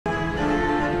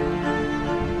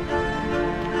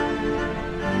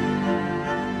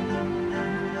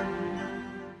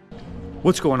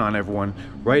What's going on, everyone?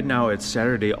 Right now it's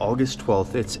Saturday, August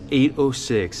 12th. It's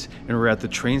 8:06 and we're at the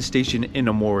train station in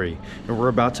Omori, and we're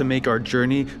about to make our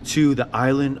journey to the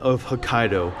island of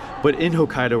Hokkaido. But in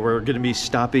Hokkaido, we're going to be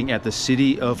stopping at the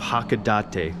city of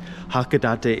Hakodate.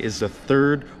 Hakodate is the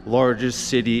third largest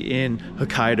city in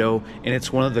Hokkaido, and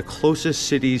it's one of the closest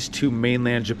cities to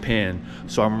mainland Japan.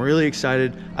 So I'm really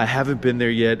excited. I haven't been there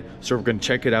yet, so we're going to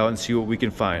check it out and see what we can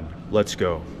find. Let's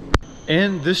go.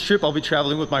 And this trip, I'll be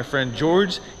traveling with my friend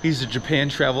George. He's a Japan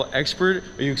travel expert.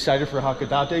 Are you excited for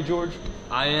Hakodate, George?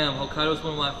 I am. Hokkaido is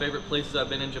one of my favorite places I've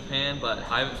been in Japan, but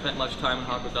I haven't spent much time in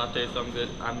Hakodate, so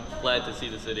I'm glad to see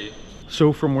the city.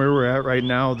 So from where we're at right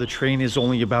now, the train is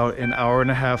only about an hour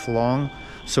and a half long.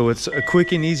 So it's a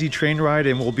quick and easy train ride,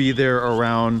 and we'll be there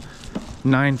around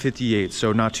 9:58,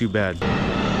 so not too bad.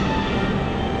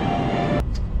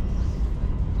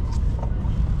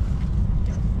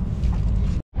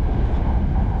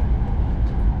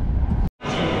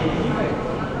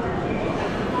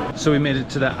 So we made it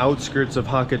to the outskirts of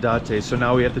Hakodate. So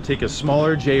now we have to take a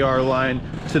smaller JR line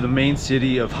to the main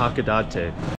city of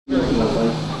Hakodate.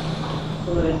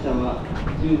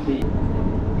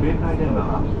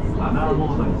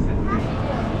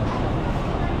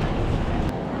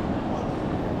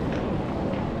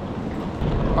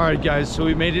 All right, guys, so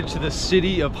we made it to the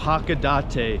city of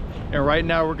Hakodate, and right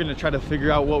now we're gonna try to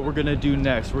figure out what we're gonna do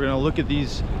next. We're gonna look at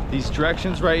these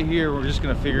directions right here. We're just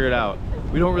gonna figure it out.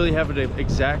 We don't really have an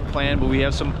exact plan, but we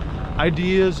have some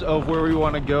ideas of where we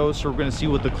want to go, so we're going to see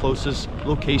what the closest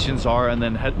locations are and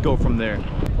then go from there.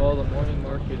 Well, the morning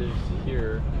market is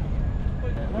here.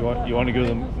 You want to go to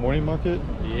the morning market?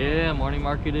 Yeah, morning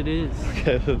market it is.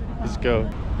 Okay, let's go.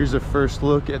 Here's a first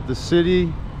look at the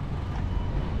city.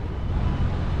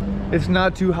 It's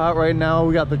not too hot right now.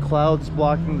 We got the clouds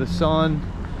blocking the sun.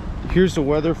 Here's the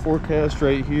weather forecast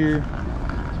right here.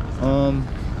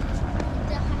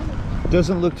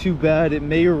 Doesn't look too bad. It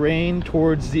may rain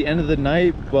towards the end of the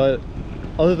night, but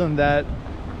other than that,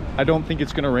 I don't think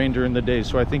it's gonna rain during the day,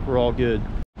 so I think we're all good.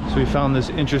 So we found this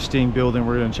interesting building.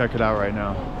 We're gonna check it out right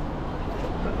now.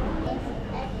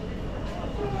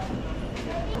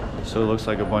 So it looks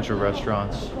like a bunch of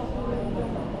restaurants.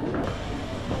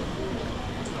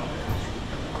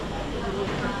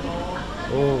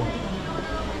 Oh,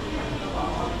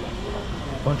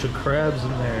 bunch of crabs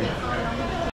in there.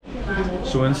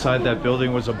 So inside that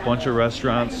building was a bunch of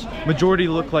restaurants. Majority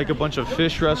looked like a bunch of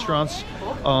fish restaurants.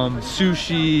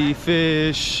 Sushi,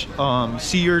 fish,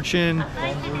 sea urchin.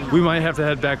 We might have to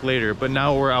head back later, but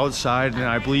now we're outside, and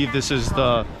I believe this is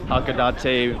the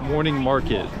Hakodate morning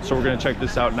market. So we're gonna check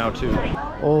this out now too.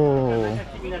 Oh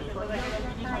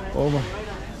my,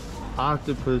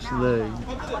 octopus leg.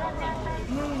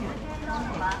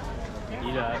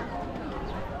 Eat that.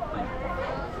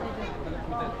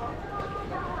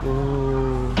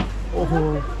 Oh,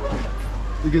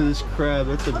 look at this crab.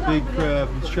 That's a big crab.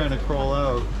 He's trying to crawl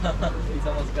out. He's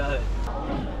almost got it.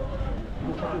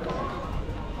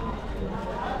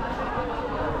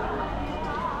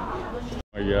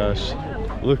 Oh my gosh,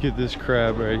 look at this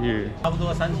crab right here.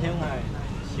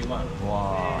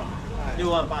 Wow.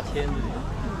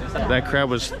 That crab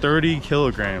was 30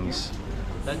 kilograms.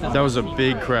 That was a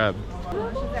big crab.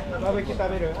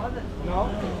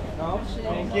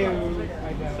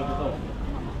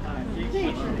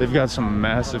 They've got some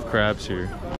massive crabs here.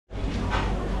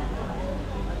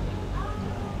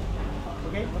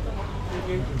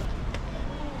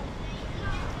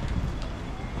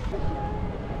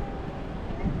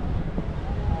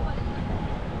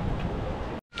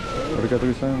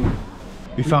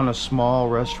 We found a small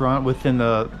restaurant within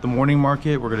the morning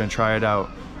market. We're gonna try it out.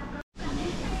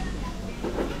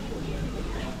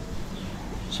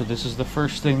 So this is the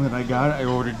first thing that I got. I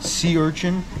ordered sea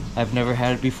urchin. I've never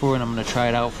had it before, and I'm gonna try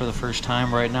it out for the first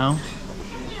time right now.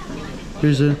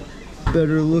 Here's a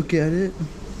better look at it.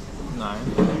 Nice.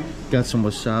 Got some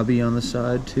wasabi on the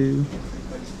side too.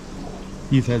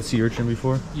 You've had sea urchin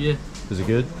before? Yeah. Is it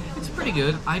good? It's pretty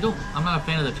good. I'm not a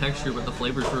fan of the texture, but the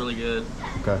flavor's really good.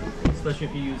 Okay. Especially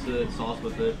if you use the sauce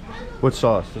with it. What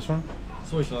sauce? This one?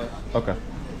 Soy sauce. Okay.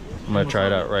 I'm gonna try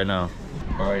it out right now.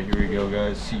 All right, here we go,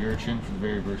 guys. Sea urchin for the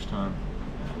very first time.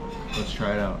 Let's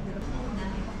try it out.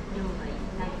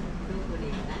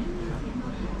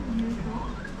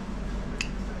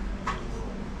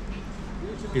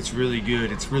 It's really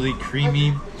good. It's really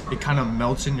creamy. It kind of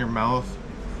melts in your mouth.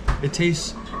 It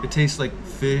tastes like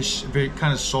fish, very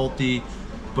kind of salty,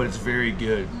 but it's very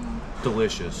good,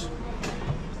 delicious.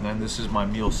 And then this is my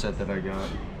meal set that I got.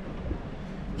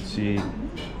 Let's see.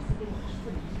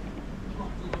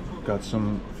 Got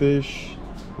some fish,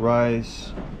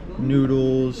 rice,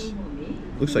 noodles,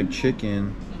 looks like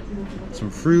chicken, some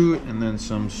fruit, and then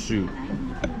some soup.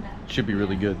 Should be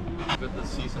really good. With the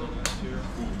seasonings here.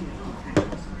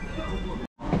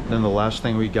 Then the last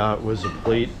thing we got was a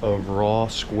plate of raw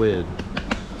squid.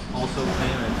 Also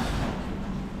famous.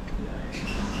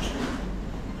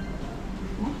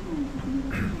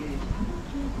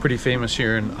 Pretty famous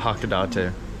here in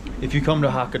Hakodate. If you come to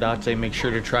Hakodate, make sure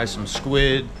to try some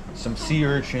squid, some sea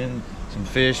urchin, some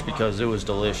fish, because it was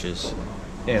delicious.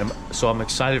 And so I'm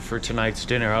excited for tonight's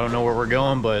dinner. I don't know where we're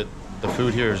going, but the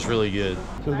food here is really good.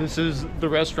 So this is the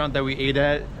restaurant that we ate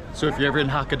at. So if you're ever in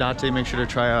Hakodate, make sure to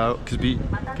try out,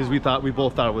 because we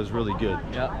both thought it was really good.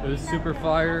 Yeah, it was super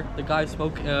fire. The guy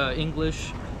spoke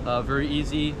English, very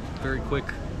easy, very quick,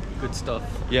 good stuff.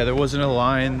 Yeah, there wasn't a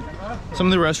line. Some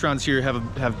of the restaurants here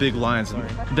have big lines, and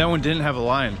that one didn't have a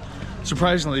line,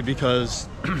 surprisingly, because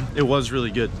it was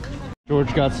really good.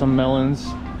 George got some melons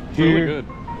here. Really good.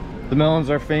 The melons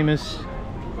are famous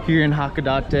here in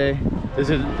Hakodate. Is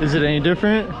it any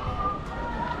different?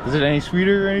 Is it any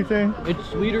sweeter or anything? It's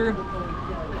sweeter,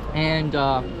 and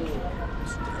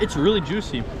it's really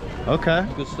juicy. Okay.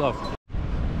 Good stuff.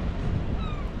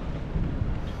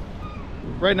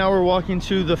 Right now we're walking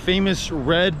to the famous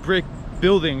red brick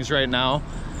buildings right now.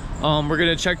 We're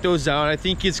gonna check those out. I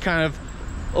think it's kind of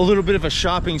a little bit of a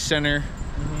shopping center,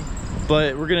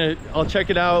 but I'll check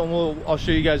it out and I'll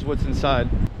show you guys what's inside.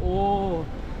 Oh.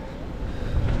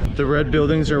 The red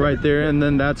buildings are right there, and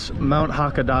then that's Mount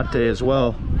Hakodate as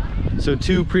well. So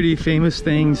two pretty famous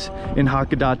things in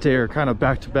Hakodate are kind of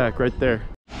back to back right there.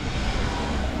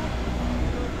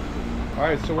 All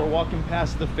right, so we're walking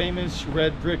past the famous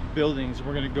red brick buildings.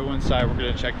 We're gonna go inside, we're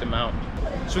gonna check them out.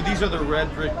 So these are the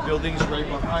red brick buildings right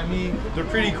behind me. They're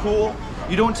pretty cool.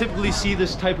 You don't typically see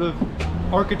this type of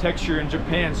architecture in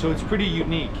Japan, so it's pretty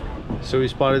unique. So we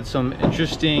spotted some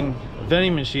interesting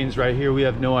vending machines right here. We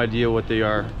have no idea what they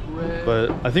are,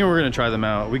 but I think we're gonna try them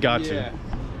out. We got to.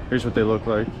 Here's what they look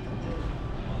like.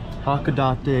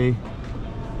 Hakodate.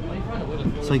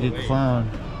 It's like a clown.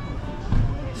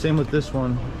 Same with this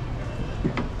one.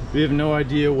 We have no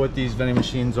idea what these vending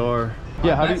machines are.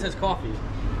 Yeah, That says coffee.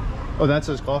 Oh, that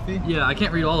says coffee? Yeah, I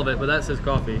can't read all of it, but that says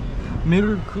coffee.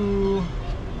 Milku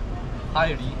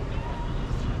Hairi.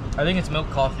 I think it's milk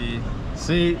coffee.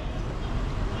 See,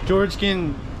 George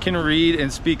can read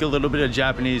and speak a little bit of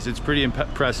Japanese. It's pretty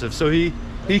impressive. So he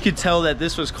could tell that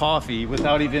this was coffee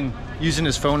without even using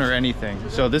his phone or anything.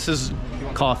 So this is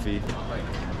coffee.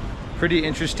 Pretty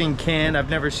interesting can. I've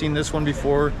never seen this one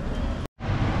before.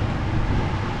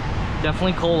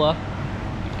 Definitely cola.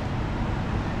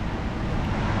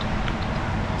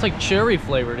 It's like cherry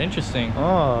flavored. Interesting.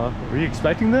 Oh, were you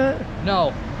expecting that?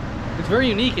 No, it's very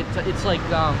unique. It's like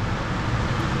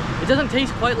it doesn't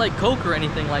taste quite like Coke or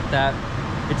anything like that.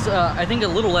 It's I think a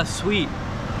little less sweet,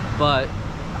 but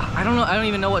I don't know. I don't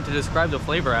even know what to describe the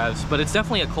flavor as, but it's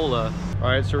definitely a cola. All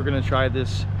right, so we're gonna try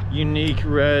this unique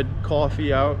red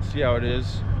coffee out. See how it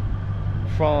is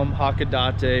from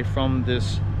Hakodate, from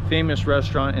this famous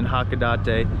restaurant in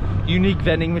Hakodate. Unique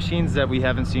vending machines that we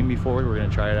haven't seen before. We're gonna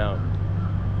try it out.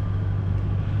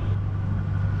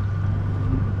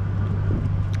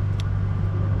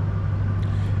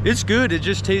 It's good. It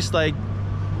just tastes like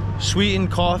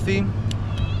sweetened coffee.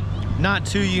 Not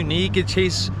too unique. It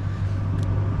tastes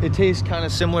kind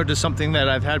of similar to something that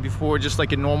I've had before, just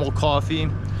like a normal coffee.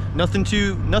 Nothing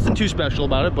too special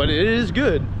about it, but it is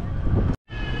good.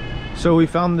 So we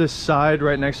found this side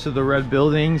right next to the red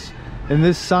buildings, and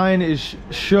this sign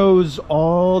shows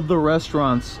all the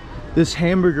restaurants. This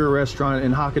hamburger restaurant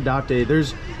in Hakodate,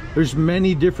 there's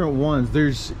many different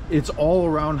ones. It's all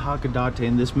around Hakodate,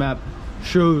 and this map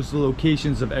shows the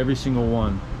locations of every single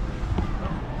one.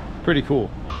 Pretty cool.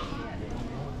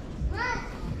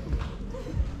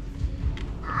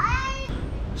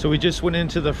 So we just went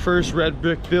into the first red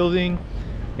brick building,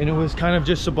 and it was kind of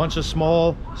just a bunch of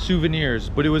small souvenirs,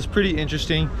 but it was pretty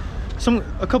interesting.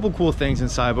 A couple cool things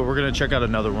inside, but we're gonna check out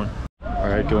another one. All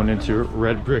right, going into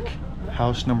red brick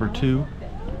house number 2.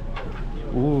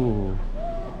 Ooh.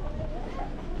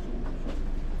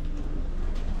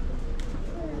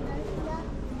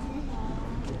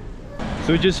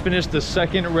 So we just finished the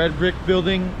second red brick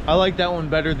building. I like that one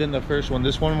better than the first one.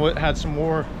 This one had some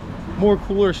more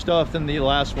cooler stuff than the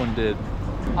last one did.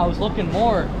 I was looking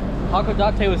more.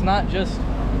 Hakodate was not just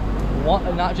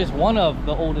one of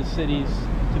the oldest cities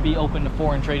to be open to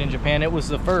foreign trade in Japan. It was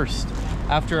the first.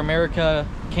 After America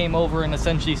came over and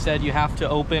essentially said you have to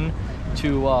open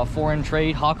to foreign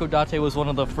trade, Hakodate was one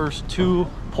of the first 2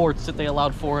 ports that they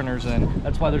allowed foreigners in.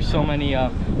 That's why there's so many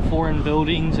foreign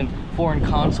buildings and foreign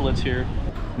consulates here.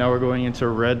 Now we're going into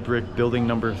red brick building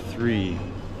number 3.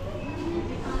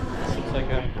 Looks like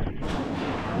a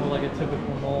like a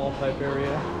typical mall type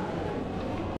area.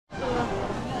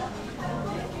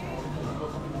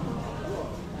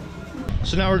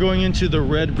 So now we're going into the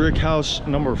red brick house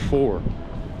number 4.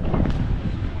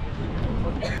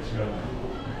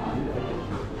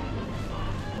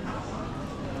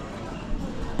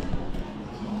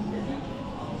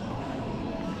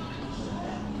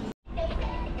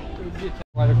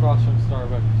 Right across from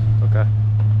Starbucks. Okay.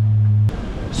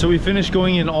 So we finished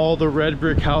going in all the red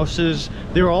brick houses.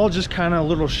 They were all just kind of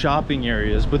little shopping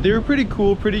areas, but they were pretty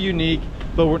cool, pretty unique.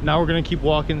 But now we're gonna keep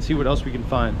walking and see what else we can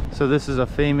find. So this is a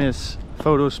famous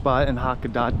photo spot in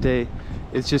Hakodate.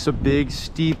 It's just a big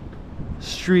steep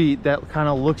street that kind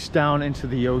of looks down into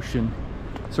the ocean.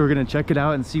 So we're gonna check it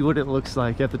out and see what it looks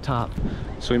like at the top.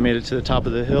 So we made it to the top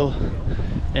of the hill,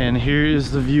 and here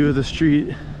is the view of the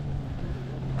street.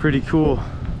 Pretty cool.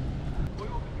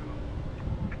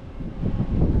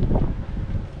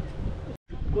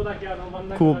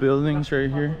 Cool buildings right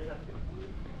here.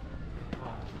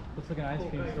 Looks like an ice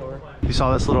cream store. We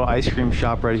saw this little ice cream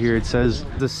shop right here. It says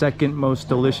the second most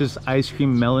delicious ice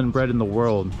cream melon bread in the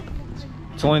world.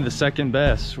 It's only the second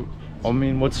best. I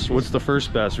mean, what's the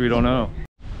first best? We don't know.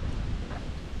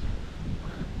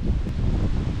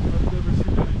 I've never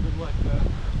seen anything like that.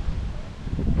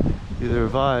 Either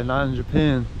have I, not in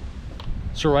Japan.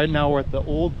 So right now we're at the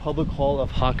old public hall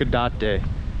of Hakodate,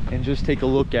 and just take a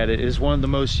look at it. It is one of the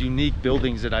most unique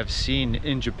buildings that I've seen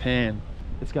in Japan.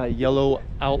 It's got yellow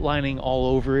outlining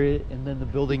all over it, and then the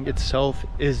building itself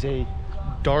is a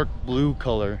dark blue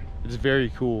color. It's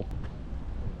very cool.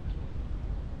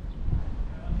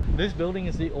 This building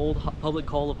is the old public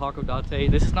hall of Hakodate.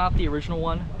 This is not the original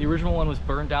one. The original one was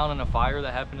burned down in a fire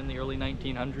that happened in the early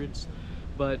 1900s.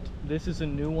 But this is a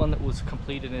new one that was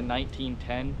completed in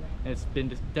 1910, and it's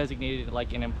been designated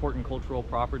like an important cultural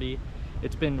property.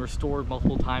 It's been restored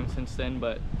multiple times since then,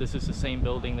 but this is the same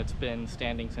building that's been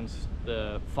standing since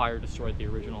the fire destroyed the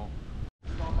original.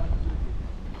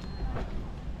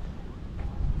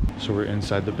 So we're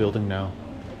inside the building now.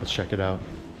 Let's check it out.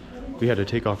 We had to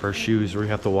take off our shoes. We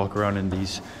have to walk around in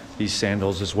these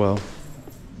sandals as well.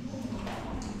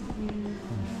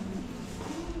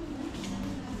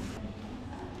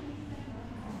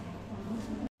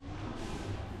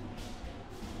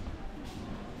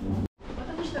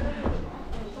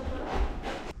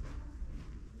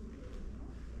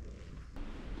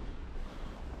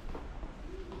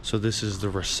 So this is the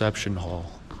reception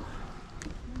hall.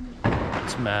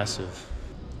 It's massive.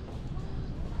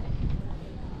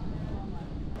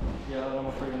 Yeah, I'm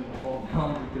afraid I'm gonna fall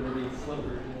down because of these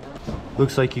slippers.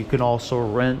 Looks like you can also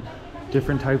rent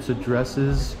different types of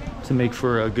dresses to make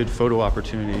for a good photo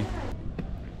opportunity.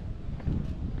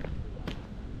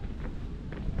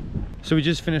 So we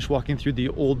just finished walking through the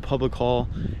old public hall,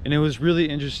 and it was really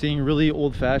interesting, really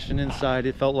old-fashioned inside.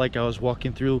 It felt like I was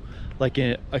walking through like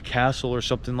a castle or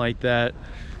something like that.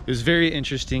 It was very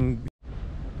interesting.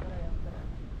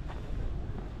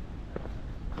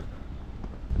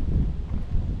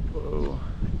 Whoa.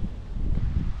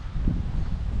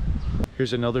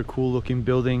 Here's another cool looking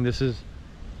building. This is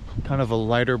kind of a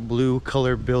lighter blue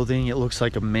color building. It looks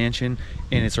like a mansion,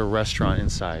 and it's a restaurant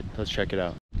inside. Let's check it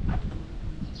out.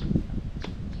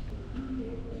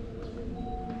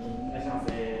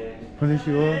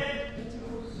 Konnichiwa.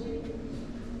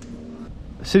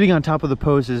 Sitting on top of the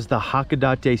post is the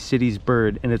Hakodate city's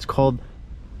bird, and it's called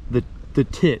the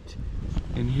tit.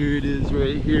 And here it is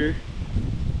right here.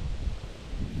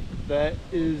 That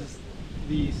is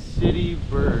the city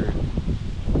bird.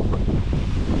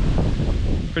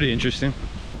 Pretty interesting.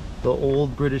 The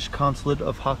old British consulate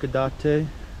of Hakodate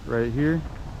right here.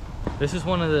 This is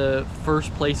one of the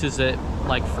first places that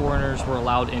like foreigners were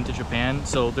allowed into Japan.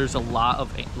 So there's a lot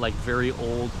of like very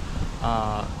old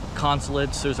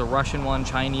consulates. There's a Russian one,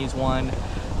 Chinese one.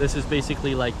 This is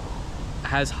basically like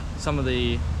has some of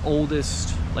the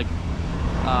oldest like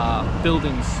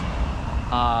buildings,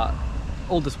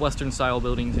 oldest Western style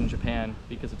buildings in Japan,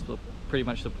 because it's pretty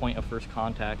much the point of first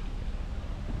contact.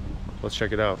 Let's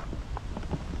check it out.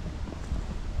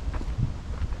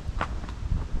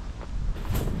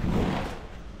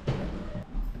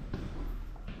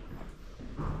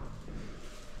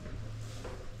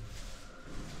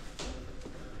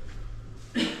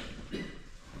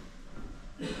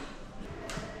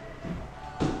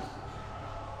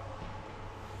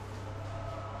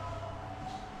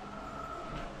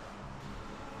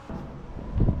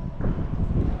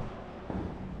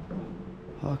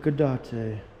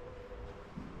 Hakodate.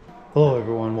 Hello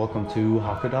everyone, welcome to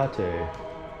Hakodate.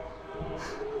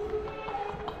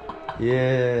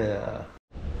 Yeah.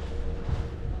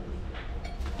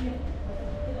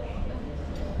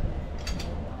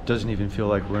 Doesn't even feel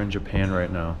like we're in Japan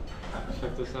right now.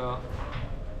 Check this out.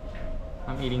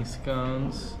 I'm eating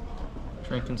scones,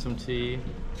 drinking some tea.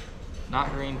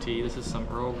 Not green tea, this is some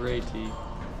Earl Grey tea.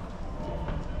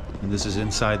 And this is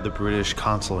inside the British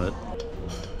consulate.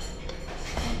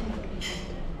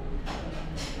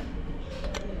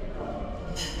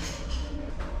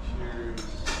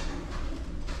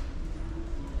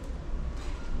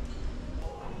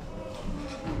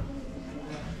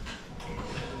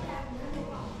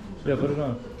 Yeah, put it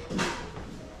on.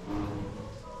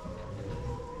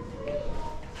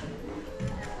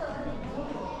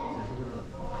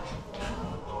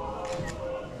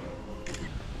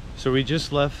 So we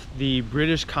just left the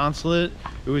British consulate.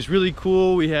 It was really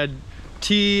cool. We had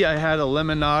tea, I had a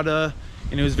lemonada,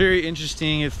 and it was very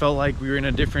interesting. It felt like we were in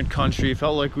a different country. It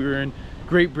felt like we were in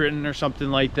Great Britain or something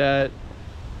like that.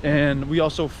 And we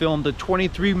also filmed a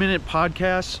 23-minute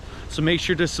podcast. So make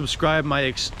sure to subscribe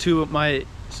to my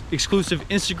exclusive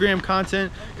Instagram content,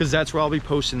 because that's where I'll be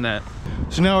posting that.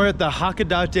 So now we're at the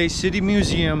Hakodate City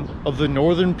Museum of the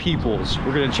Northern Peoples.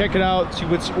 We're gonna check it out, see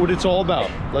what it's all about.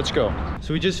 Let's go.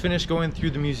 So we just finished going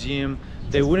through the museum.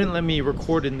 They wouldn't let me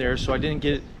record in there, so I didn't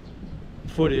get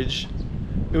footage.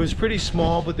 It was pretty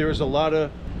small, but there was a lot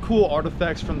of cool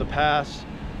artifacts from the past.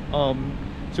 So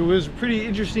it was a pretty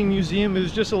interesting museum. It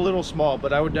was just a little small,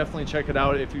 but I would definitely check it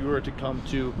out if you were to come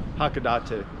to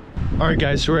Hakodate. All right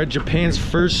guys, so we're at Japan's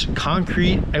first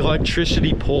concrete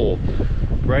electricity pole.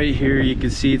 Right here you can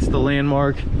see it's the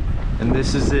landmark, and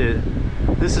this is it.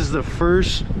 This is the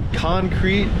first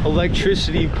concrete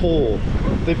electricity pole.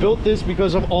 They built this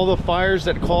because of all the fires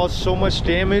that caused so much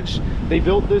damage. They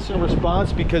built this in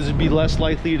response because it'd be less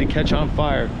likely to catch on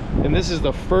fire. And this is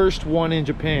the first one in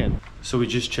Japan. So we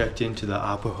just checked into the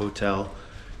Appa Hotel.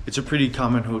 It's a pretty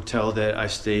common hotel that I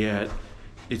stay at.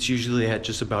 It's usually at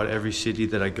just about every city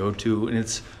that I go to, and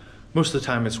it's most of the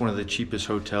time it's one of the cheapest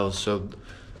hotels. So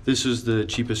this is the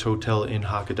cheapest hotel in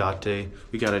Hakodate.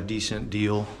 We got a decent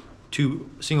deal,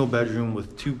 single bedroom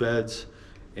with 2 beds,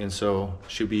 and so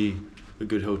should be a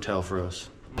good hotel for us.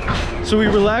 So we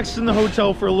relaxed in the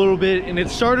hotel for a little bit, and it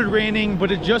started raining,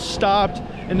 but it just stopped,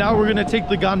 and now we're gonna take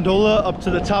the gondola up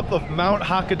to the top of Mount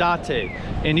Hakodate,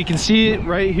 and you can see it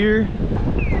right here,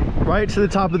 right to the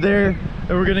top of there.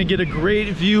 And we're gonna get a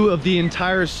great view of the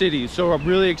entire city. So I'm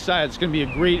really excited. It's gonna be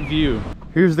a great view.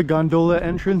 Here's the gondola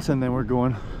entrance, and then we're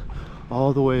going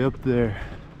all the way up there.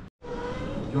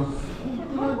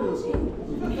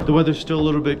 The weather's still a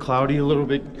little bit cloudy, a little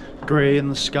bit gray in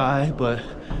the sky, but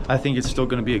I think it's still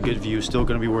gonna be a good view, still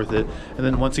gonna be worth it. And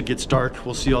then once it gets dark,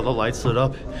 we'll see all the lights lit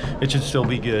up. It should still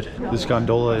be good. This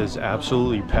gondola is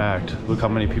absolutely packed. Look how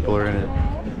many people are in it.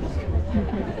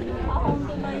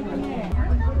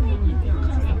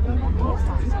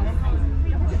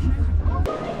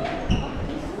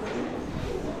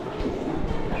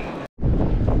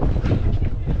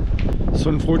 So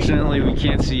unfortunately we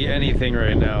can't see anything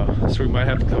right now, so we might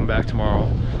have to come back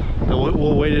tomorrow.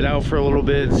 We'll wait it out for a little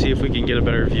bit and see if we can get a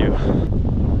better view.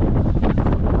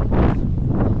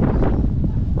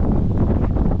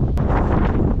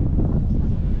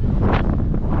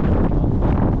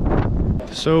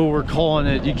 So we're calling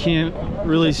it. You can't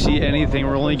really see anything.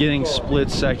 We're only getting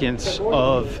split seconds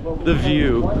of the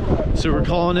view. So we're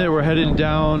calling it. We're heading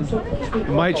down.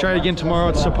 We might try again tomorrow.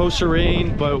 It's supposed to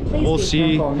rain, but we'll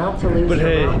see. But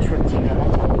hey,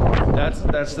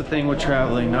 that's the thing with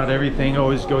traveling. Not everything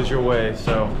always goes your way.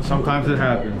 So sometimes it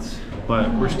happens.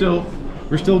 But we're still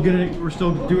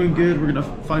doing good. We're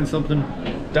gonna find something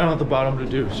down at the bottom to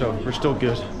do. So we're still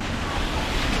good.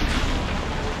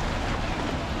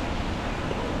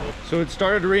 So it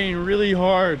started raining really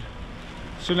hard.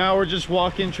 So now we're just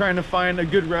walking, trying to find a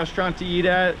good restaurant to eat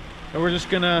at. And we're just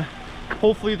gonna,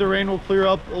 hopefully the rain will clear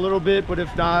up a little bit, but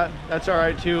if not, that's all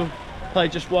right too. Probably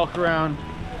just walk around,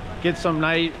 get some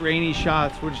night rainy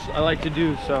shots, which I like to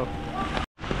do, so.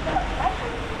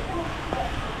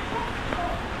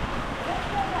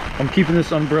 I'm keeping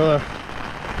this umbrella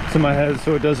to my head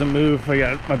so it doesn't move. I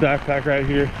got my backpack right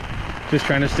here. Just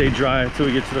trying to stay dry until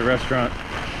we get to the restaurant.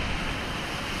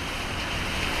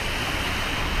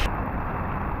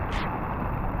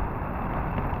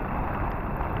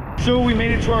 So we made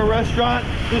it to our restaurant.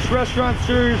 This restaurant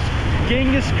serves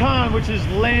Genghis Khan, which is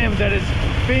lamb that is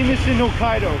famous in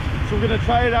Hokkaido. So we're gonna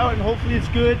try it out and hopefully it's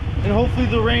good, and hopefully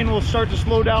the rain will start to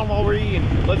slow down while we're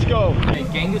eating. Let's go. Okay,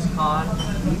 Genghis Khan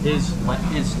is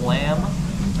lamb.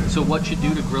 So what you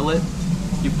do to grill it,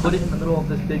 you put it in the middle of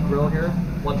this big grill here,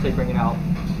 once they bring it out.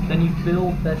 Then you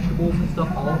fill vegetables and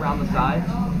stuff all around the sides.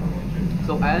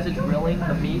 So as it's grilling,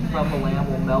 the meat from the lamb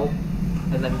will melt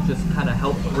and then just kind of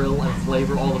help grill and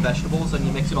flavor all the vegetables. And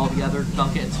you mix it all together,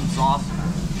 dunk it in some sauce.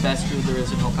 Best food there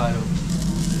is in Hokkaido.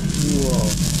 Whoa.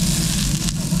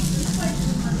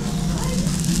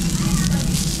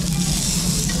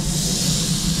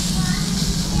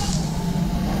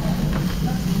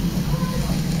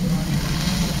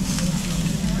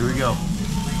 Here we go.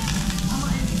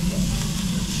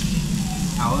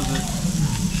 How is it?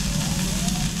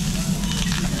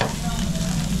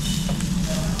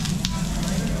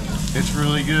 It's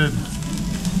really good.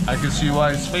 I can see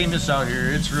why it's famous out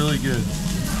here. It's really good.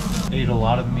 Ate a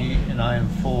lot of meat and I am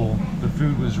full. The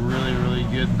food was really, really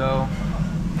good though.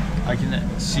 I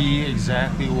can see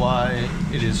exactly why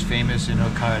it is famous in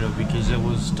Hokkaido because it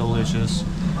was delicious.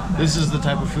 This is the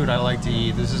type of food I like to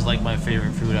eat. This is like my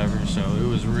favorite food ever, so it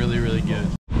was really, really good.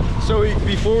 So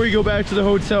before we go back to the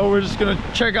hotel, we're just gonna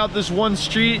check out this one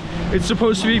street. It's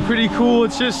supposed to be pretty cool.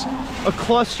 It's just a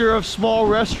cluster of small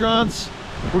restaurants.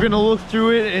 We're gonna look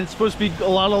through it and it's supposed to be a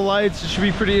lot of lights. It should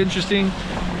be pretty interesting.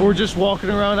 We're just walking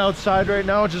around outside right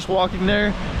now, just walking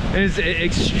there. And it's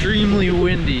extremely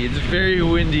windy. It's very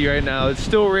windy right now. It's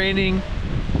still raining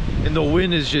and the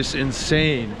wind is just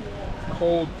insane.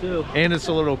 Cold too. And it's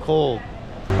a little cold.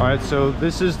 All right, so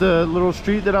this is the little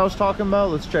street that I was talking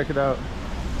about. Let's check it out.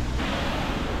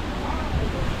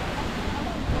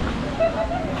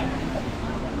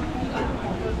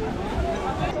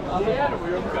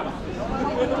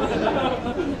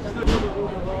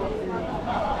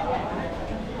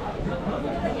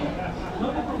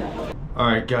 All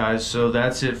right, guys, so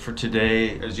that's it for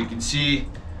today. As you can see,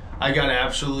 I got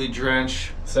absolutely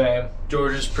drenched. Same.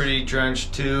 George is pretty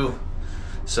drenched too.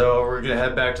 So we're gonna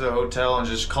head back to the hotel and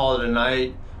just call it a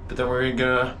night. But then we're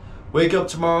gonna wake up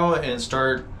tomorrow and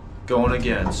start going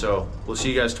again. So we'll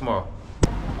see you guys tomorrow.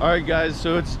 All right, guys,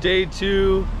 so it's day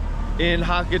 2 in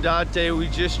Hakodate. We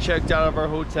just checked out of our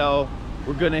hotel.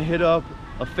 We're gonna hit up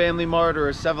a Family Mart or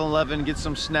a 7-Eleven, get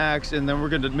some snacks, and then we're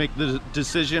gonna make the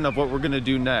decision of what we're gonna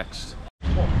do next.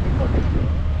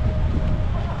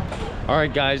 All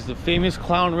right, guys, the famous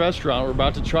clown restaurant. We're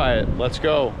about to try it. Let's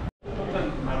go.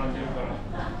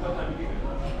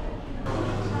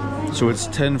 So it's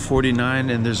 10:49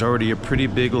 and there's already a pretty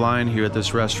big line here at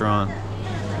this restaurant.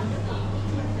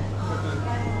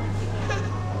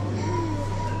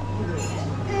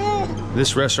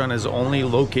 This restaurant is only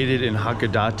located in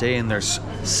Hakodate and there's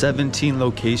 17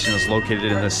 locations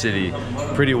located in the city.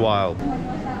 Pretty wild.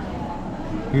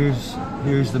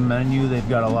 Here's the menu. They've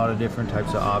got a lot of different types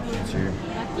of options here.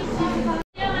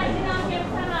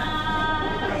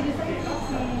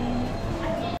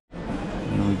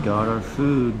 And we got our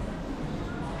food.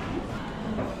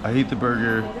 I ate the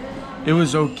burger. It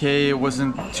was okay. It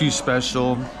wasn't too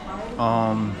special.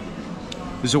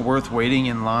 Is it worth waiting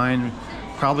in line?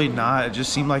 Probably not. It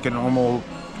just seemed like a normal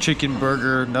chicken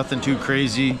burger. Nothing too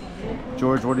crazy.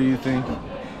 George, what do you think?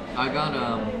 I got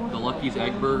the Lucky's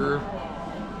egg burger.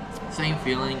 Same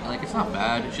feeling, like it's not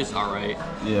bad, it's just alright.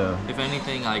 Yeah. If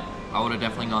anything, like I would have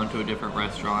definitely gone to a different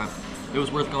restaurant. It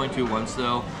was worth going to once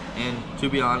though, and to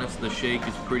be honest, the shake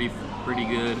is pretty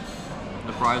good.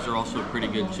 The fries are also pretty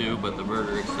good too, but the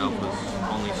burger itself was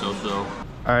only so-so.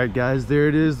 Alright guys, there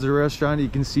it is, the restaurant. You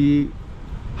can see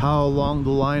how long the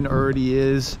line already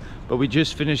is, but we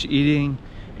just finished eating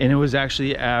and it was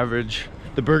actually average.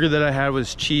 The burger that I had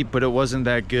was cheap, but it wasn't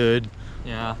that good.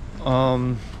 Yeah.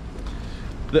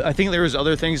 I think there was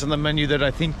other things on the menu that I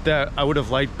think that I would have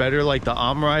liked better, like the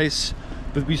rice,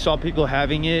 but we saw people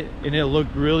having it and it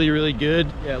looked really, really good.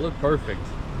 Yeah, it looked perfect.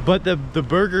 But the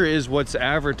burger is what's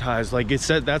advertised. Like it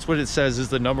said, that's what it says is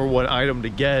the #1 item to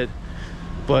get,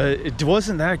 but it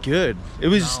wasn't that good. It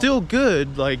was still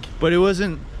good, like, but it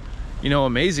wasn't, you know,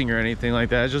 amazing or anything like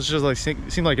that. It just like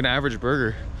seemed like an average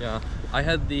burger. Yeah, I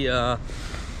had the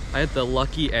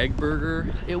Lucky egg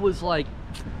burger. It was like,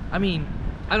 I mean,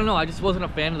 I don't know, I just wasn't a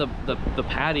fan of the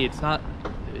patty. It's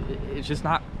just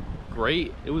not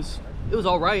great. It was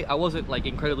all right. I wasn't like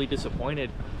incredibly disappointed.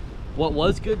 What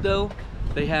was good though,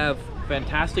 they have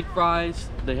fantastic fries.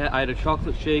 I had a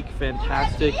chocolate shake,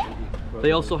 fantastic.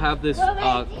 They also have this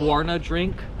guarana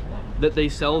drink that they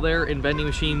sell there in vending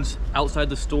machines outside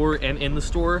the store and in the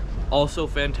store, also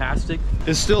fantastic.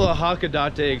 It's still a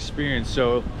Hakodate experience,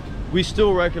 so we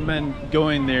still recommend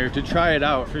going there to try it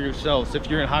out for yourselves if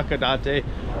you're in Hakodate,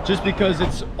 just because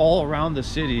it's all around the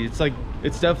city. It's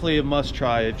definitely a must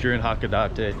try if you're in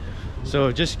Hakodate.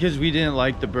 So just because we didn't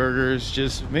like the burgers,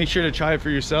 just make sure to try it for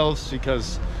yourselves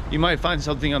because you might find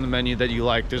something on the menu that you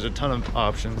like. There's a ton of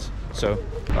options. So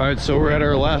all right, so we're at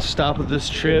our last stop of this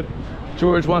trip.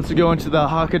 George wants to go into the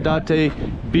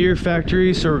Hakodate beer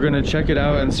factory, so we're gonna check it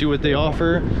out and see what they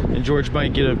offer. And George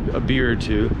might get a beer or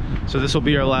two. So this will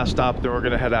be our last stop, then we're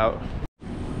gonna head out.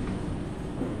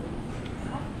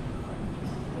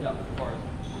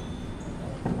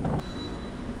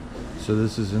 So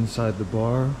this is inside the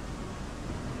bar.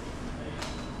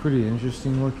 Pretty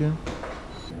interesting looking.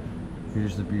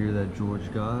 Here's the beer that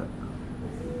George got.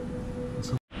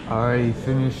 I already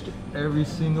finished every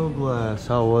single glass.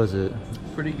 How was it?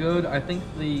 Pretty good. I think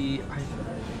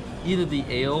either the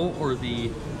ale or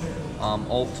the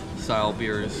alt style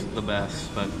beer is the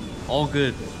best, but all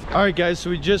good. All right guys,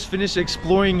 so we just finished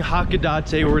exploring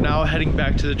Hakodate. We're now heading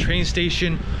back to the train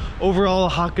station. Overall,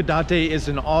 Hakodate is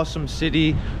an awesome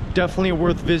city. Definitely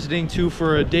worth visiting to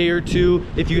for a day or two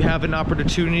if you have an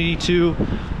opportunity to.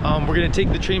 We're gonna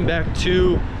take the train back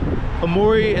to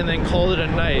Aomori and then call it a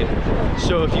night.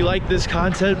 So if you like this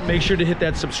content, make sure to hit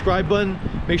that subscribe button.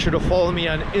 Make sure to follow me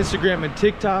on Instagram and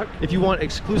TikTok. If you want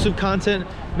exclusive content,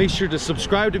 make sure to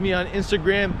subscribe to me on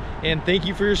Instagram. And thank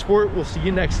you for your support. We'll see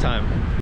you next time.